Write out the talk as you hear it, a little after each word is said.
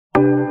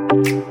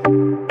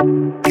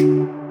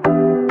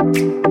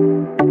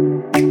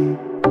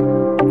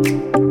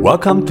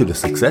Welcome to the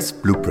Success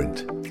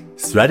Blueprint,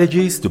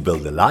 strategies to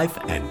build a life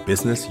and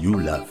business you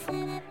love.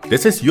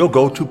 This is your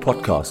go-to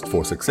podcast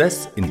for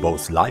success in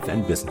both life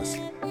and business.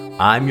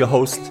 I'm your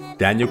host,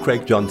 Daniel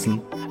Craig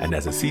Johnson, and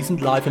as a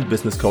seasoned life and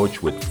business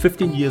coach with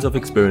 15 years of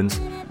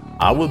experience,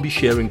 I will be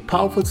sharing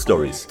powerful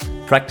stories,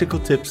 practical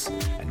tips,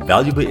 and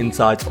valuable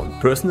insights on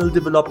personal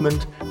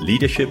development,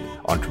 leadership,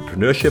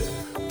 entrepreneurship,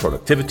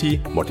 productivity,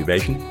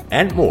 motivation,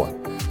 and more.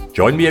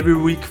 Join me every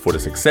week for the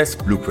Success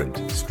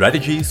Blueprint,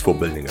 strategies for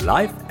building a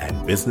life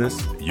and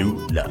business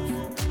you love.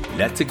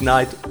 Let's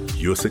ignite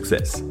your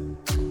success.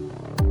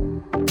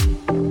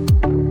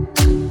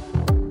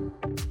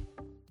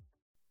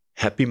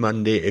 Happy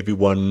Monday,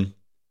 everyone.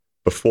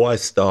 Before I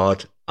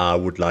start, I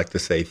would like to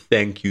say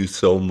thank you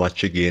so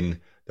much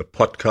again. The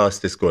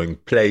podcast is going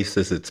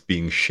places, it's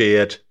being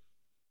shared.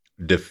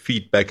 The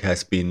feedback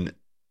has been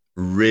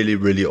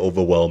really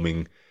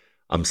overwhelming.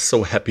 I'm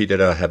so happy that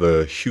I have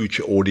a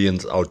huge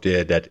audience out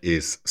there that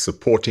is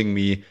supporting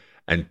me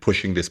and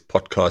pushing this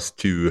podcast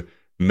to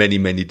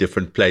many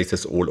different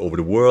places all over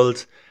the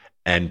world,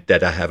 and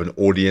that I have an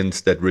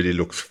audience that really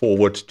looks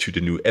forward to the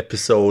new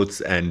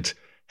episodes and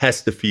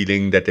has the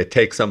feeling that they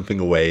take something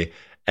away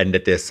and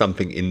that there's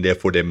something in there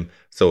for them.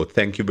 So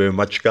thank you very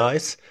much,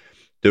 guys.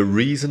 The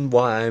reason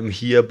why I'm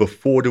here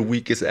before the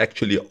week is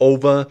actually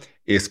over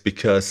is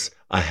because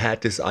I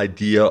had this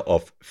idea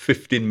of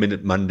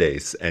 15-minute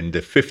Mondays, and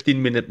the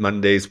 15-minute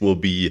Mondays will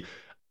be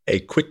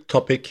a quick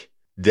topic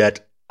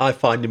that I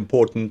find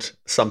important,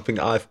 something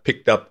I've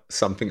picked up,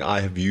 something I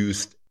have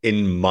used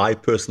in my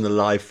personal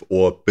life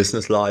or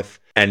business life,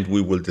 and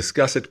we will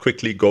discuss it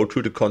quickly, go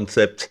through the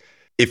concept.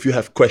 If you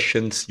have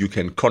questions, you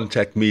can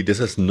contact me.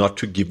 This is not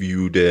to give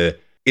you the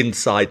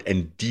insight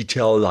and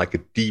detail, like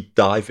a deep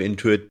dive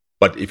into it,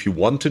 but if you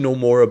want to know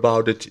more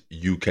about it,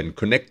 you can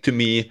connect to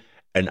me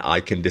and I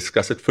can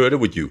discuss it further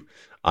with you.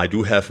 I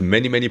do have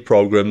many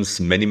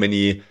programs,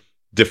 many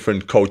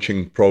different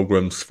coaching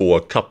programs for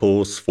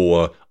couples,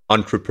 for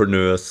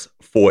entrepreneurs,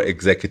 for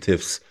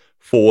executives,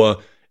 for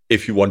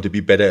if you want to be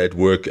better at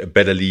work, a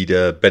better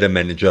leader, better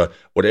manager,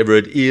 whatever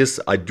it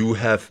is. I do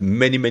have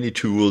many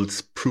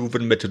tools,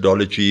 proven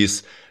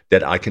methodologies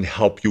that I can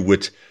help you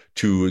with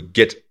to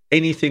get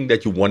anything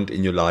that you want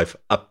in your life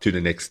up to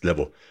the next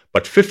level.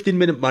 But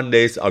 15-minute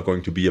Mondays are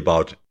going to be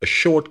about a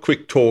short,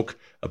 quick talk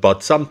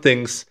about some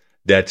things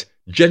that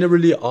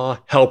generally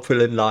are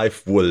helpful in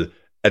life, will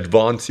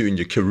advance you in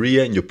your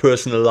career, in your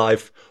personal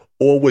life,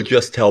 or will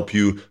just help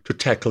you to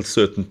tackle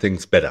certain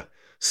things better.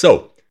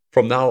 So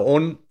from now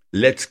on,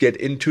 let's get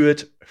into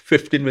it.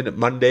 15-minute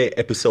Monday,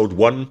 episode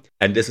 1,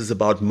 and this is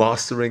about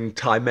mastering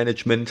time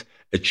management,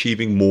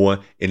 achieving more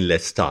in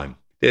less time.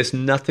 There's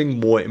nothing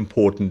more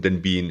important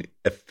than being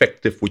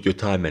effective with your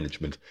time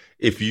management.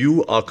 If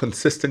you are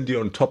consistently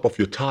on top of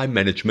your time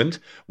management,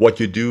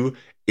 what you do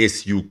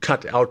is you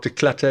cut out the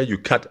clutter, you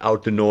cut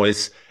out the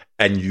noise,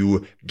 and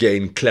you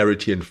gain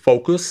clarity and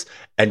focus,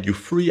 and you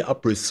free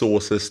up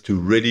resources to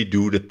really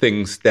do the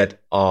things that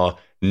are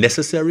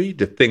necessary,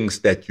 the things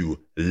that you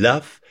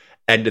love,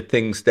 and the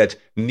things that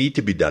need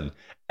to be done.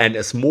 And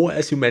as more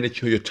as you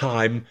manage your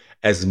time,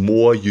 as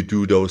more you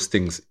do those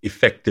things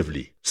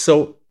effectively.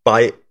 So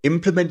by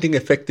implementing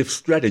effective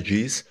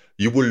strategies,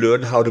 you will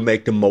learn how to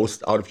make the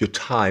most out of your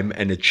time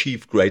and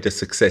achieve greater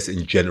success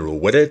in general,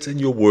 whether it's in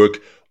your work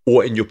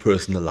or in your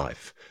personal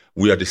life.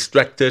 We are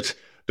distracted.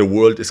 The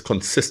world is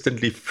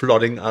consistently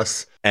flooding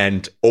us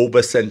and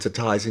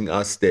oversensitizing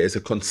us. There is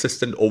a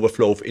consistent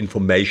overflow of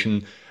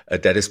information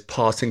that is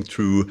passing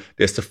through.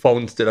 There's the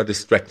phones that are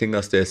distracting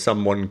us. There's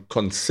someone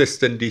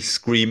consistently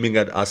screaming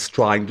at us,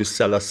 trying to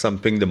sell us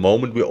something. The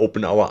moment we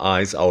open our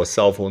eyes, our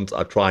cell phones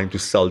are trying to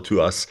sell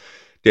to us.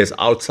 There's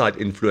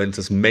outside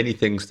influences, many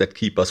things that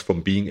keep us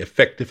from being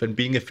effective and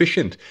being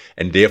efficient.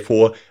 And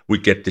therefore, we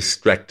get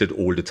distracted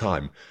all the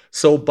time.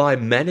 So by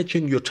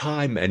managing your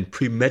time and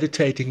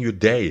premeditating your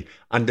day,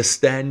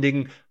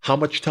 understanding how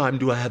much time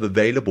do I have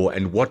available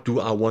and what do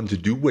I want to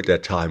do with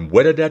that time,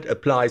 whether that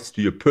applies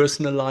to your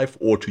personal life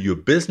or to your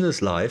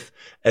business life,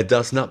 it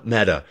does not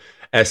matter.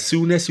 As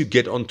soon as you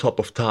get on top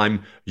of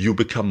time, you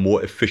become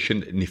more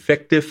efficient and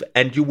effective,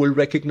 and you will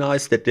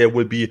recognize that there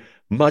will be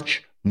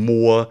much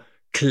more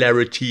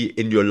clarity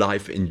in your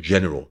life in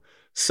general.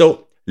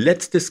 So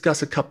let's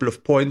discuss a couple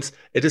of points.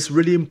 It is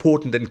really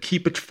important, and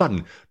keep it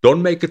fun.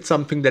 Don't make it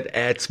something that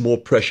adds more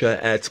pressure,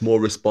 adds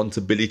more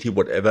responsibility,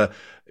 whatever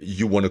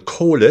you want to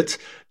call it.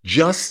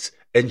 Just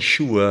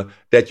ensure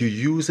that you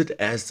use it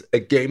as a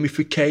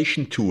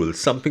gamification tool,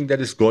 something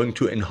that is going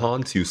to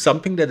enhance you,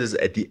 something that is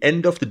at the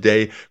end of the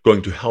day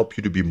going to help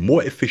you to be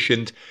more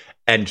efficient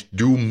and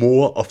do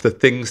more of the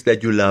things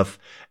that you love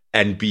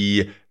and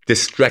be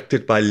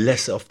distracted by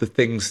less of the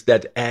things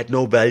that add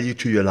no value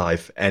to your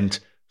life, and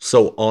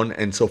so on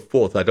and so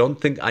forth. I don't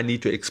think I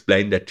need to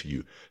explain that to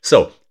you.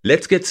 So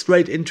let's get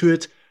straight into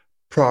it.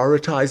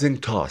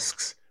 Prioritizing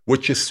tasks,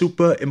 which is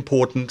super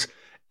important.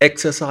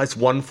 Exercise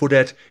 1 for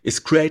that is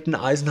create an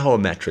Eisenhower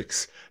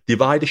matrix.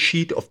 Divide a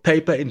sheet of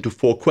paper into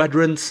 4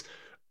 quadrants: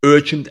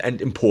 urgent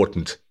and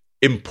important,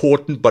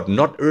 important but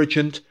not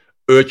urgent,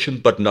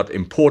 urgent but not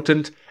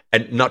important,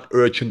 and not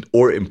urgent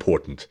or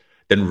important.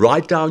 Then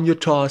write down your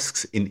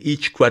tasks in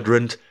each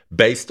quadrant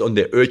based on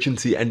their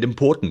urgency and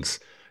importance.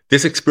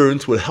 This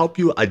experience will help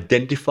you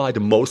identify the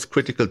most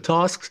critical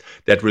tasks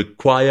that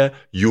require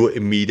your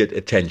immediate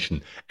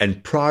attention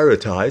and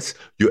prioritize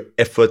your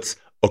efforts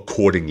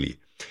accordingly.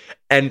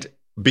 And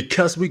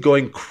because we're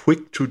going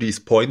quick through these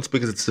points,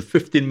 because it's the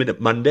 15-minute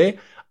Monday,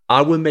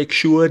 I will make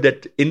sure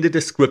that in the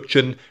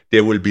description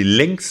there will be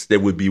links, there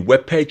will be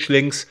webpage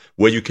links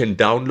where you can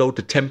download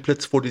the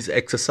templates for these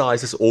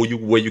exercises, or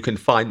where you can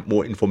find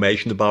more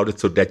information about it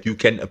so that you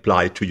can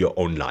apply it to your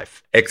own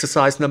life.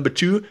 Exercise number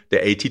 2, the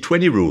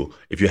 80-20 rule.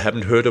 If you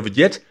haven't heard of it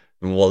yet,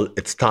 well,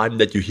 it's time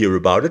that you hear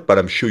about it, but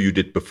I'm sure you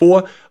did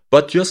before.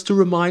 But just to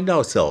remind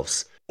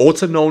ourselves,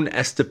 also known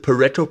as the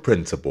Pareto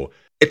principle,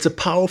 it's a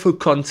powerful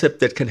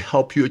concept that can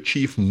help you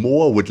achieve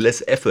more with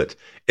less effort.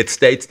 It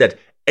states that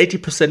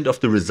 80% of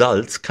the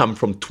results come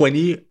from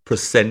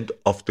 20%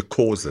 of the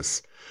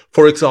causes.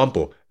 For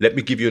example, let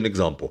me give you an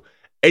example.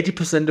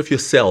 80% of your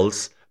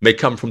sales may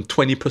come from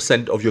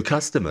 20% of your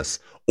customers,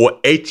 or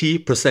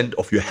 80%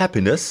 of your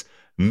happiness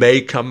may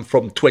come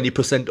from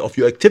 20% of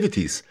your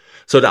activities.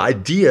 So the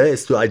idea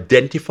is to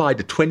identify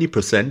the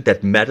 20%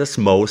 that matters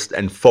most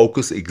and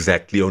focus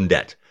exactly on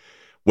that.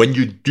 When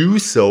you do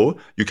so,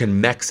 you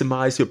can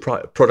maximize your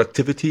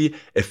productivity,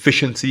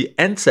 efficiency,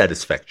 and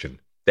satisfaction.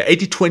 The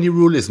 80-20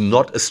 rule is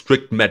not a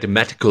strict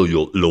mathematical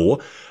law,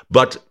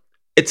 but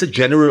it's a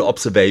general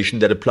observation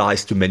that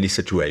applies to many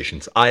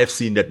situations. I have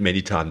seen that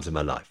many times in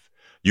my life.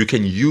 You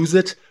can use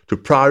it to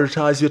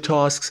prioritize your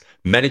tasks,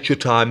 manage your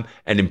time,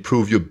 and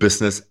improve your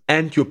business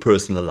and your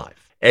personal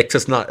life.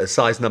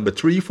 Exercise number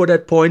 3 for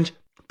that point: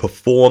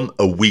 perform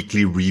a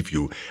weekly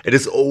review. It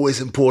is always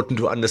important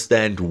to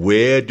understand,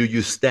 where do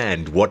you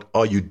stand? What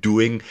are you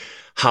doing?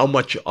 How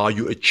much are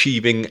you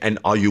achieving, and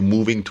are you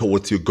moving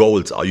towards your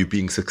goals? Are you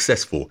being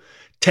successful?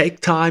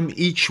 Take time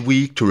each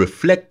week to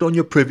reflect on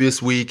your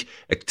previous week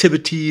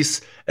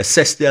activities,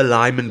 assess the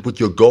alignment with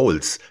your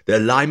goals. The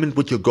alignment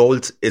with your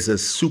goals is a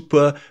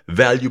super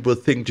valuable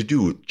thing to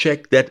do.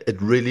 Check that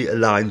it really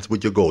aligns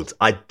with your goals.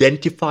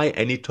 Identify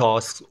any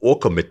tasks or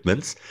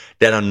commitments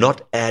that are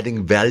not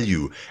adding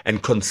value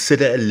and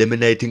consider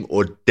eliminating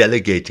or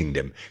delegating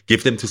them.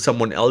 Give them to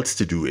someone else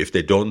to do if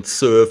they don't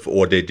serve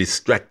or they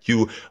distract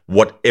you,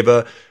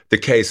 whatever the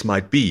case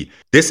might be.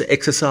 This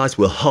exercise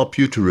will help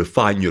you to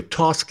refine your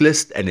task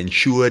list and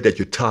ensure that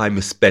your time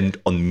is spent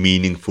on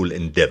meaningful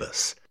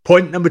endeavors.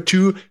 Point number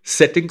 2,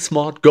 setting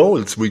smart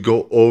goals. We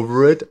go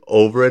over it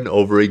over and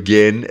over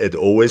again. It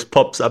always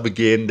pops up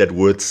again, that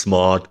word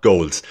smart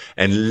goals.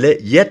 And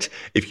yet,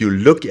 if you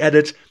look at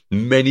it,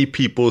 many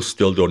people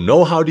still don't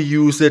know how to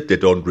use it. They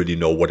don't really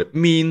know what it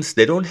means.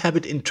 They don't have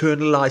it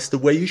internalized the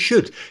way you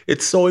should.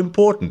 It's so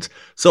important.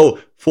 So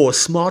for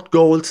smart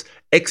goals,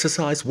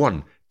 exercise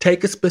 1.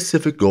 Take a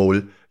specific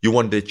goal you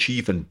want to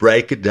achieve and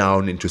break it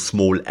down into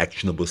small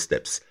actionable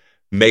steps.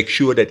 Make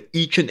sure that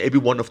each and every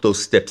one of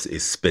those steps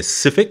is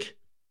specific.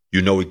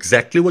 You know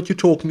exactly what you're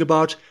talking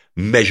about.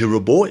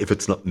 Measurable. If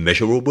it's not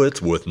measurable,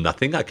 it's worth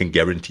nothing. I can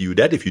guarantee you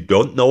that. If you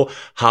don't know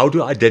how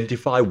to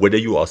identify whether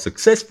you are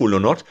successful or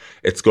not,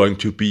 it's going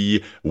to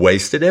be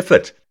wasted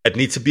effort. It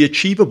needs to be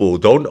achievable.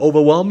 Don't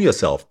overwhelm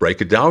yourself. Break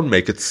it down.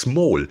 Make it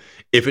small.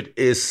 If it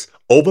is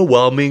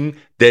overwhelming,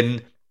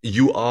 then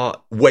you are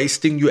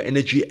wasting your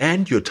energy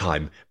and your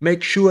time.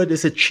 Make sure it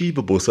is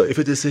achievable. So if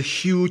it is a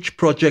huge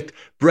project,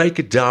 break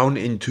it down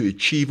into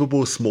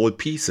achievable small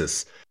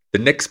pieces. The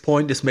next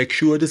point is, make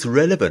sure it is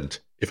relevant.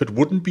 If it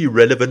wouldn't be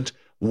relevant,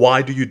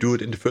 why do you do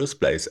it in the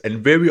first place?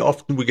 And very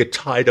often we get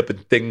tied up in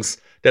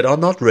things that are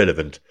not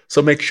relevant.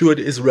 So make sure it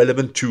is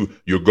relevant to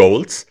your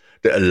goals,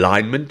 the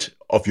alignment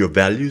of your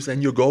values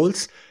and your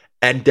goals,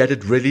 and that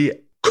it really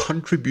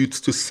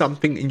contributes to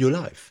something in your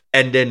life.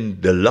 And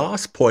then the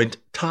last point,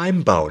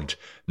 time bound.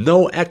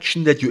 No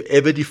action that you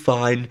ever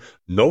define,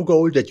 no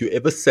goal that you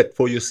ever set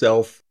for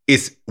yourself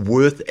is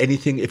worth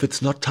anything if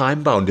it's not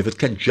time bound. If it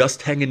can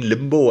just hang in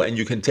limbo and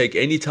you can take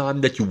any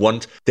time that you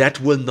want, that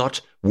will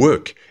not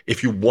work.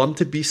 If you want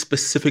to be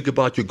specific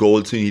about your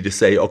goals, you need to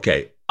say,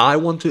 okay, I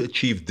want to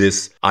achieve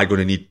this. I'm going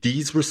to need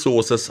these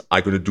resources.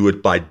 I'm going to do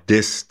it by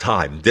this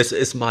time. This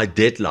is my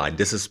deadline.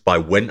 This is by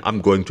when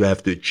I'm going to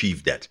have to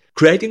achieve that.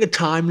 Creating a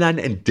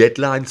timeline and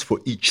deadlines for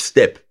each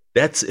step,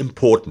 that's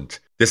important.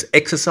 This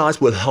exercise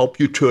will help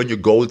you turn your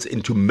goals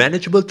into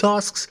manageable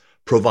tasks,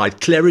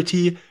 provide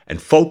clarity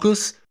and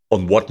focus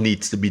on what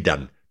needs to be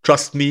done.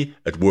 Trust me,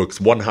 it works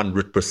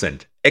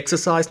 100%.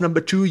 Exercise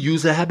number 2,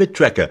 use a habit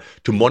tracker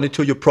to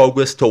monitor your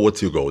progress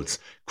towards your goals.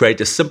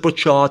 Create a simple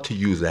chart to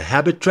use a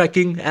habit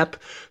tracking app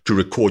to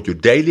record your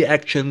daily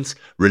actions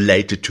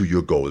related to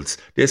your goals.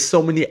 There's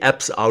so many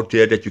apps out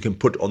there that you can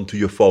put onto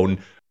your phone.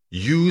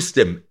 Use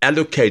them,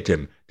 allocate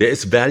them. There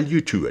is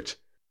value to it.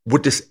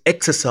 With this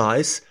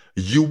exercise,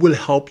 you will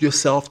help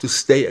yourself to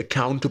stay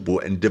accountable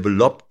and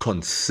develop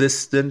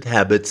consistent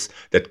habits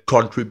that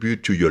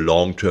contribute to your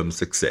long-term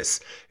success.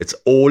 It's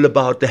all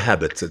about the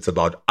habits. It's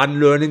about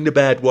unlearning the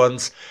bad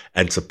ones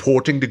and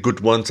supporting the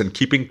good ones and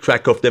keeping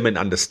track of them and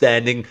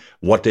understanding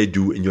what they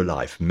do in your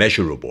life.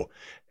 Measurable.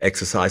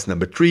 Exercise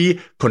number 3,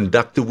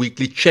 conduct a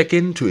weekly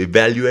check-in to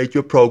evaluate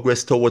your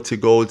progress towards your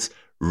goals,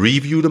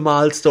 review the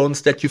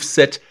milestones that you've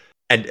set,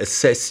 and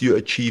assess your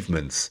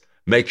achievements.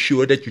 Make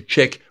sure that you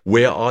check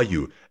where are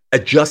you.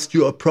 Adjust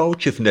your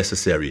approach if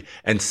necessary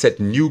and set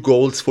new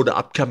goals for the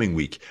upcoming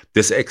week.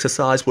 This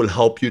exercise will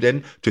help you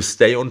then to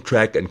stay on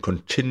track and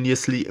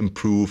continuously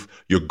improve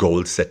your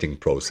goal setting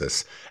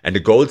process. And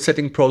the goal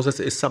setting process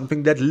is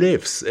something that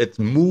lives, it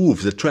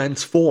moves, it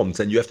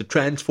transforms, and you have to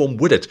transform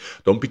with it.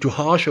 Don't be too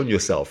harsh on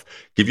yourself.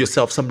 Give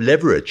yourself some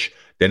leverage.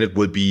 Then it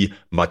will be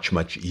much,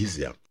 much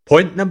easier.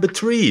 Point number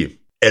 3,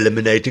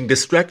 eliminating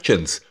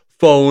distractions.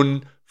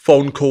 Phone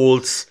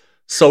calls,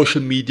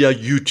 social media,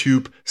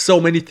 YouTube,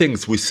 so many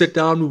things. We sit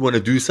down, we want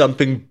to do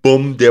something,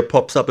 boom, there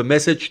pops up a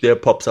message, there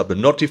pops up a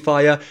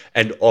notifier,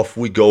 and off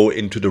we go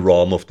into the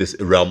realm of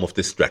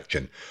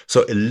distraction.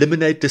 So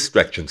eliminate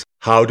distractions.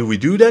 How do we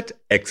do that?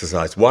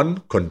 Exercise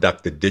 1,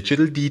 conduct a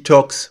digital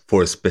detox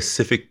for a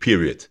specific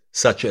period,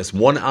 such as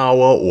 1 hour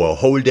or a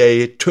whole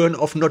day. Turn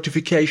off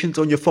notifications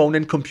on your phone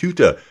and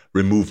computer.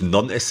 Remove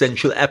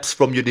non-essential apps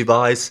from your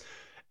device.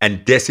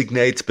 And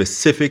designate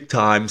specific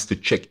times to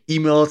check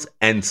emails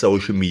and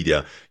social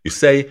media. You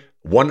say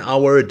 1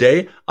 hour a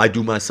day, I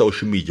do my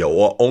social media,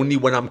 or only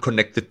when I'm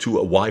connected to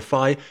a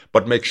Wi-Fi,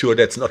 but make sure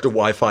that's not the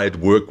Wi-Fi at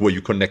work where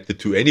you're connected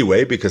to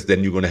anyway, because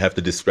then you're going to have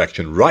the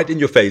distraction right in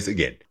your face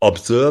again.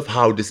 Observe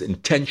how this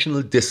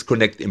intentional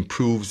disconnect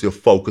improves your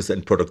focus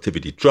and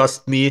productivity.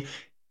 Trust me,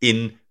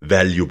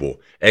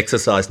 invaluable.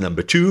 Exercise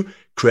number 2,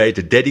 create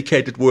a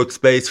dedicated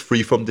workspace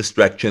free from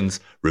distractions,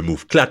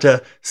 remove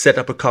clutter, set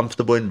up a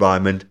comfortable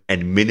environment,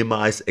 and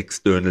minimize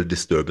external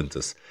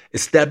disturbances.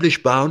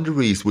 Establish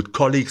boundaries with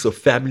colleagues or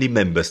family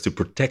members to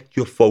protect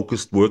your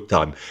focused work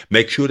time.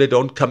 Make sure they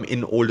don't come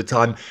in all the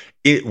time.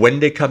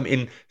 When they come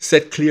in,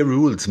 set clear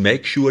rules.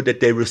 Make sure that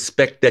they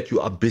respect that you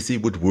are busy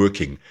with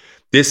working.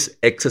 This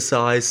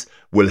exercise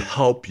will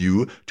help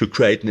you to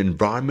create an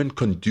environment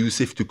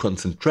conducive to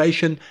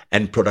concentration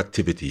and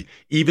productivity.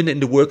 Even in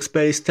the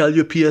workspace, tell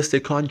your peers they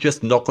can't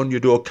just knock on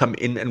your door, come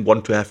in and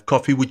want to have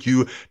coffee with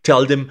you.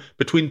 Tell them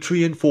between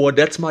 3 and 4,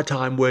 that's my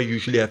time where I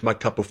usually have my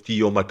cup of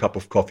tea or my cup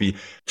of coffee.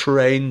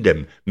 Train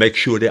them. Make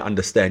sure they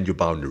understand your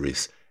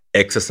boundaries.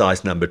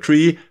 Exercise number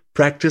 3,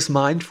 practice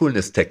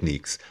mindfulness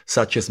techniques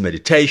such as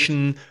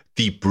meditation,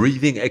 deep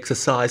breathing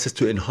exercises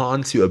to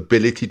enhance your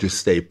ability to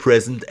stay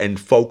present and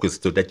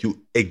focused so that you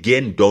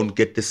again don't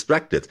get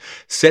distracted.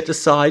 Set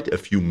aside a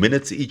few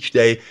minutes each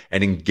day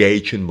and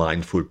engage in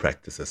mindful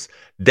practices.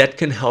 That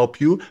can help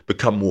you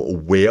become more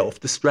aware of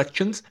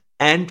distractions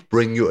and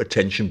bring your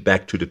attention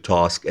back to the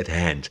task at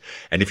hand.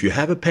 And if you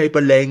have a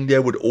paper laying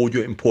there with all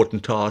your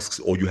important tasks,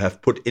 or you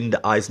have put in the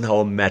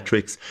Eisenhower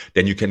matrix,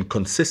 then you can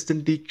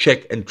consistently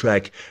check and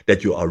track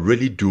that you are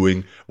really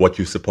doing what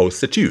you're supposed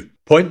to do.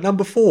 Point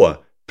number 4,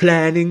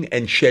 planning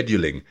and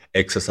scheduling.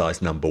 Exercise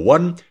number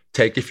 1,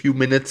 take a few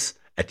minutes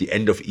at the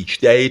end of each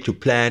day to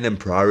plan and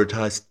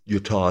prioritize your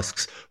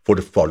tasks for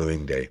the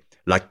following day.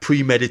 Like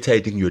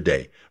premeditating your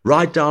day.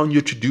 Write down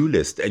your to-do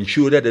list.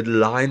 Ensure that it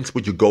aligns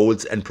with your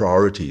goals and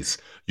priorities.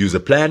 Use a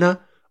planner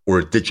or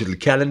a digital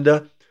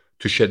calendar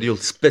to schedule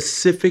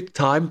specific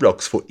time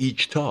blocks for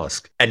each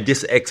task. And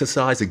this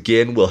exercise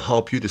again will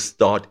help you to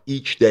start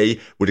each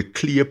day with a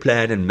clear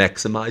plan and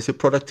maximize your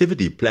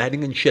productivity.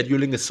 Planning and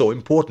scheduling is so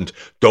important.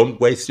 Don't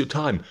waste your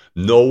time.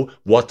 Know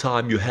what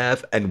time you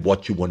have and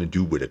what you want to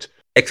do with it.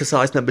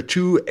 Exercise number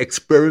 2,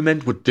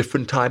 experiment with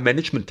different time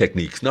management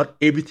techniques. Not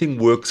everything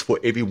works for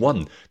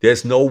everyone.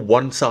 There's no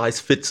one size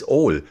fits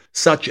all,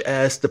 such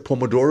as the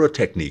Pomodoro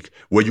technique,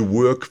 where you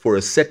work for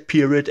a set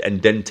period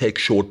and then take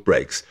short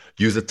breaks.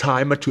 Use a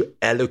timer to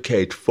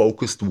allocate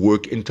focused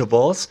work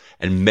intervals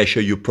and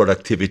measure your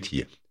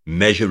productivity.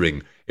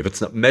 Measuring. If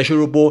it's not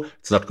measurable,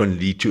 it's not going to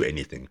lead to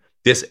anything.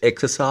 This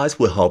exercise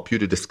will help you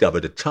to discover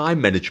the time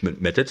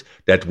management method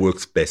that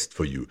works best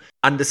for you.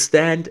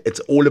 Understand, it's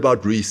all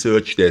about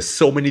research. There's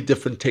so many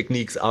different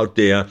techniques out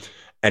there,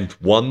 and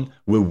one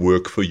will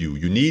work for you.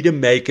 You need to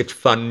make it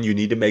fun. You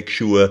need to make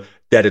sure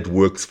that it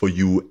works for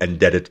you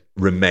and that it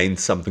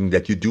remains something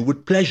that you do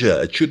with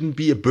pleasure. It shouldn't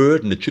be a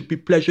burden. It should be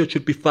pleasure. It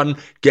should be fun.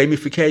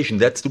 Gamification,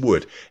 that's the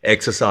word.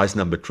 Exercise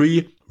number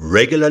 3,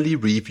 regularly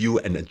review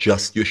and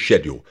adjust your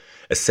schedule.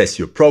 Assess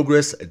your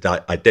progress,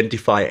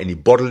 identify any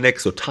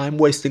bottlenecks or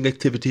time-wasting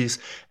activities,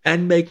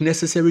 and make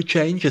necessary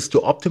changes to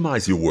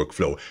optimize your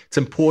workflow. It's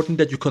important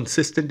that you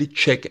consistently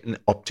check and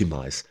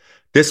optimize.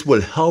 This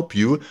will help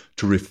you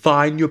to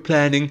refine your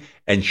planning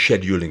and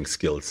scheduling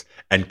skills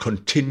and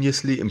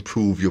continuously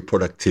improve your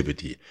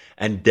productivity.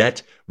 And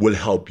that will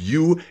help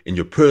you in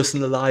your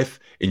personal life,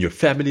 in your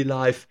family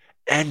life,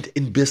 and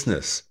in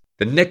business.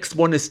 The next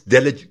one is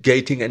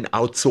delegating and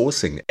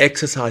outsourcing.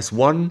 Exercise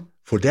 1.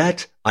 For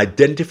that,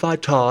 Identify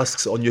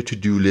tasks on your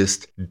to-do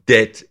list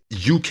that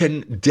you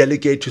can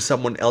delegate to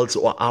someone else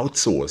or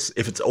outsource.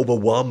 If it's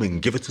overwhelming,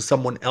 give it to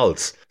someone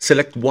else.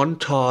 Select one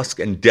task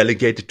and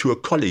delegate it to a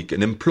colleague,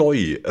 an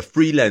employee, a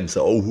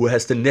freelancer, or who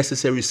has the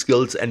necessary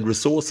skills and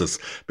resources,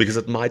 because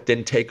it might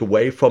then take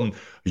away from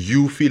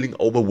you feeling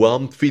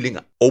overwhelmed, feeling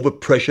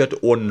overpressured,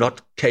 or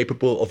not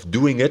capable of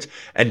doing it.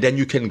 And then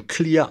you can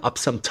clear up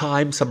some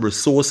time, some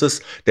resources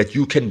that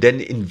you can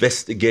then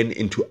invest again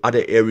into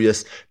other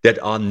areas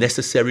that are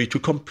necessary to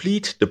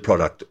complete the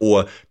product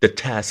or the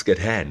task at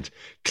hand.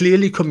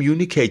 Clearly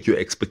communicate your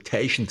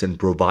expectations and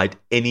provide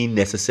any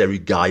necessary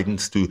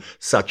guidance to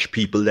such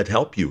people that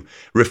help you.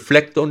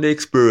 Reflect on the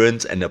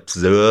experience and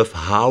observe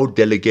how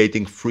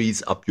delegating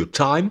frees up your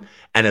time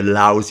and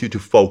allows you to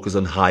focus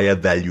on higher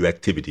value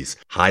activities.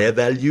 Higher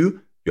value,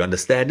 you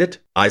understand it?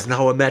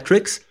 Eisenhower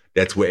matrix.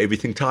 That's where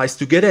everything ties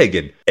together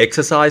again.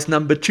 Exercise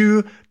number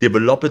 2,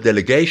 develop a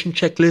delegation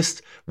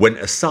checklist. When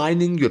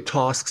assigning your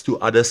tasks to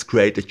others,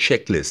 create a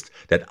checklist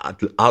that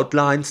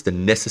outlines the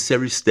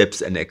necessary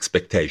steps and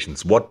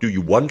expectations. What do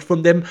you want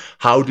from them?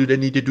 How do they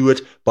need to do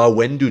it? By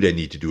when do they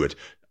need to do it?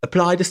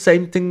 Apply the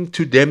same thing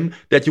to them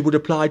that you would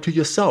apply to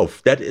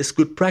yourself. That is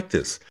good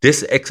practice.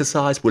 This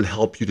exercise will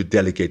help you to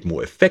delegate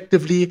more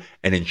effectively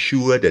and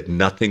ensure that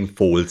nothing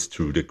falls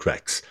through the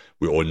cracks.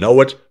 We all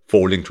know it,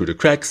 falling through the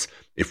cracks.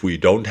 If we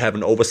don't have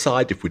an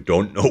oversight, if we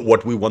don't know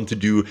what we want to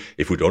do,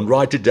 if we don't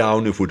write it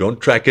down, if we don't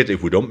track it,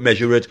 if we don't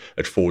measure it,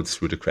 it falls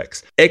through the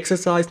cracks.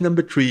 Exercise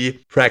number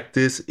 3,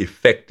 practice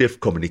effective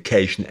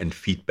communication and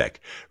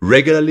feedback.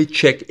 Regularly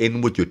check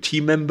in with your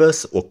team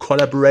members or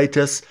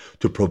collaborators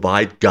to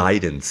provide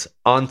guidance,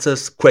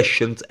 answers,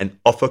 questions, and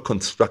offer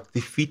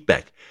constructive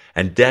feedback.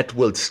 And that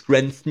will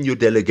strengthen your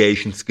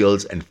delegation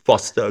skills and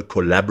foster a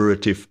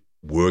collaborative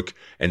work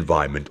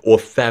environment or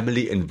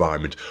family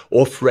environment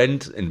or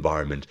friend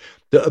environment.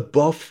 The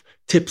above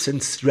tips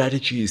and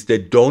strategies, they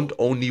don't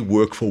only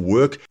work for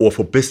work or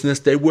for business,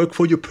 they work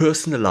for your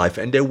personal life,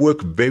 and they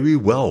work very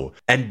well.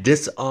 And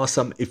these are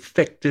some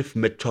effective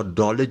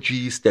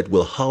methodologies that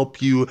will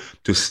help you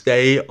to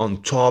stay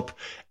on top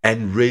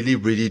and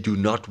really do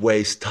not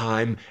waste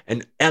time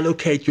and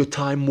allocate your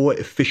time more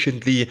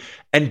efficiently,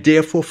 and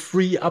therefore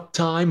free up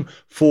time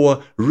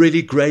for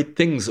really great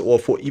things, or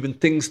for even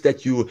things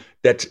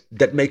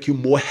that make you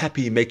more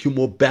happy, make you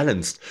more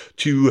balanced,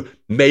 to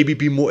maybe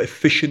be more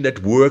efficient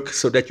at work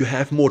so that you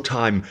have more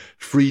time,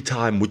 free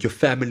time with your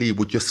family,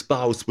 with your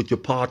spouse, with your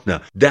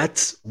partner.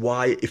 That's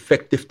why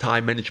effective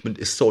time management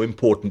is so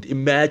important.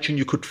 Imagine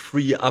you could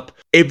free up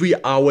every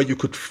hour, you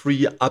could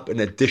free up an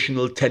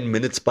additional 10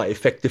 minutes by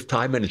effective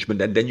time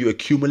management, and then you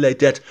accumulate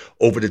that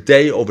over the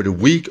day, over the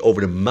week, over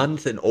the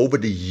month, and over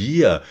the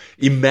year.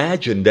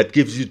 Imagine that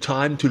gives you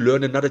time to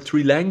learn another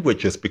 3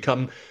 languages,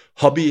 become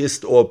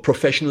hobbyist or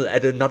professional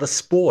at another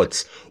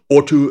sports,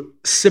 or to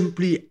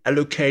simply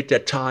allocate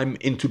that time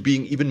into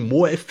being even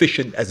more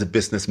efficient as a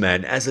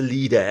businessman, as a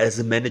leader, as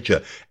a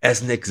manager,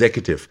 as an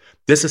executive.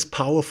 This is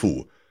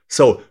powerful.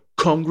 So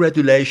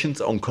congratulations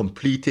on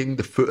completing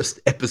the first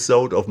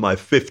episode of my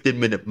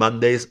 15-Minute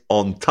Mondays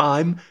on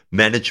time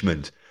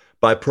management.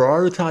 By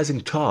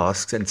prioritizing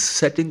tasks and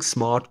setting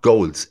smart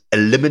goals,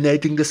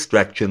 eliminating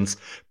distractions,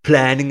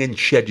 planning and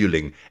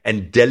scheduling,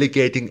 and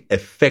delegating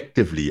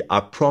effectively,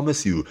 I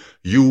promise you,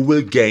 you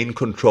will gain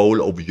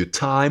control over your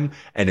time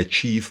and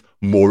achieve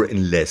more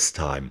in less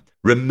time.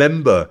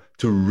 Remember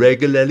to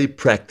regularly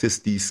practice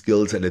these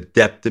skills and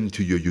adapt them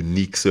to your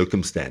unique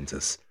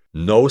circumstances.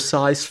 No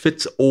size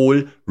fits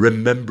all.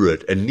 Remember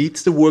it. It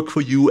needs to work for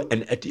you,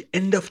 and at the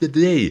end of the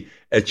day,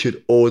 it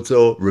should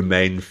also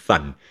remain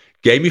fun.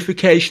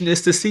 Gamification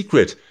is the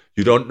secret.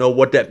 You don't know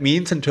what that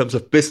means in terms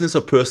of business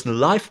or personal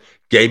life?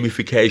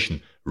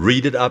 Gamification.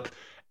 Read it up.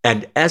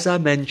 And as I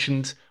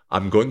mentioned,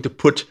 I'm going to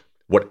put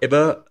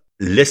whatever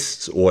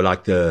lists, or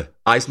like the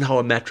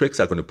Eisenhower matrix,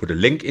 I'm going to put a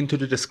link into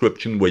the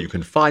description where you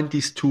can find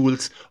these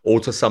tools,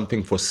 also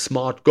something for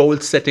smart goal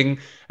setting,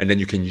 and then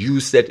you can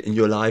use that in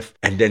your life.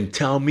 And then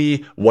tell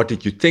me, what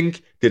did you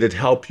think? Did it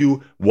help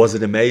you? Was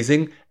it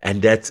amazing?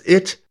 And that's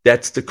it.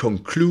 That's the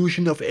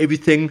conclusion of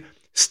everything.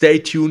 Stay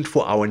tuned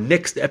for our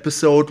next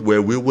episode,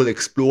 where we will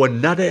explore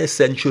another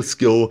essential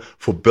skill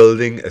for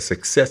building a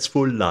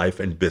successful life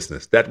and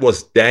business. That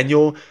was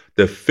Daniel,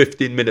 the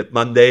 15-Minute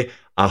Monday.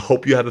 I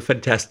hope you have a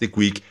fantastic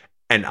week,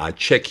 and I'll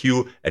check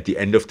you at the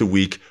end of the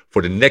week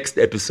for the next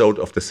episode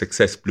of the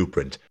Success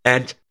Blueprint.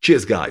 And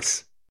cheers,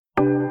 guys.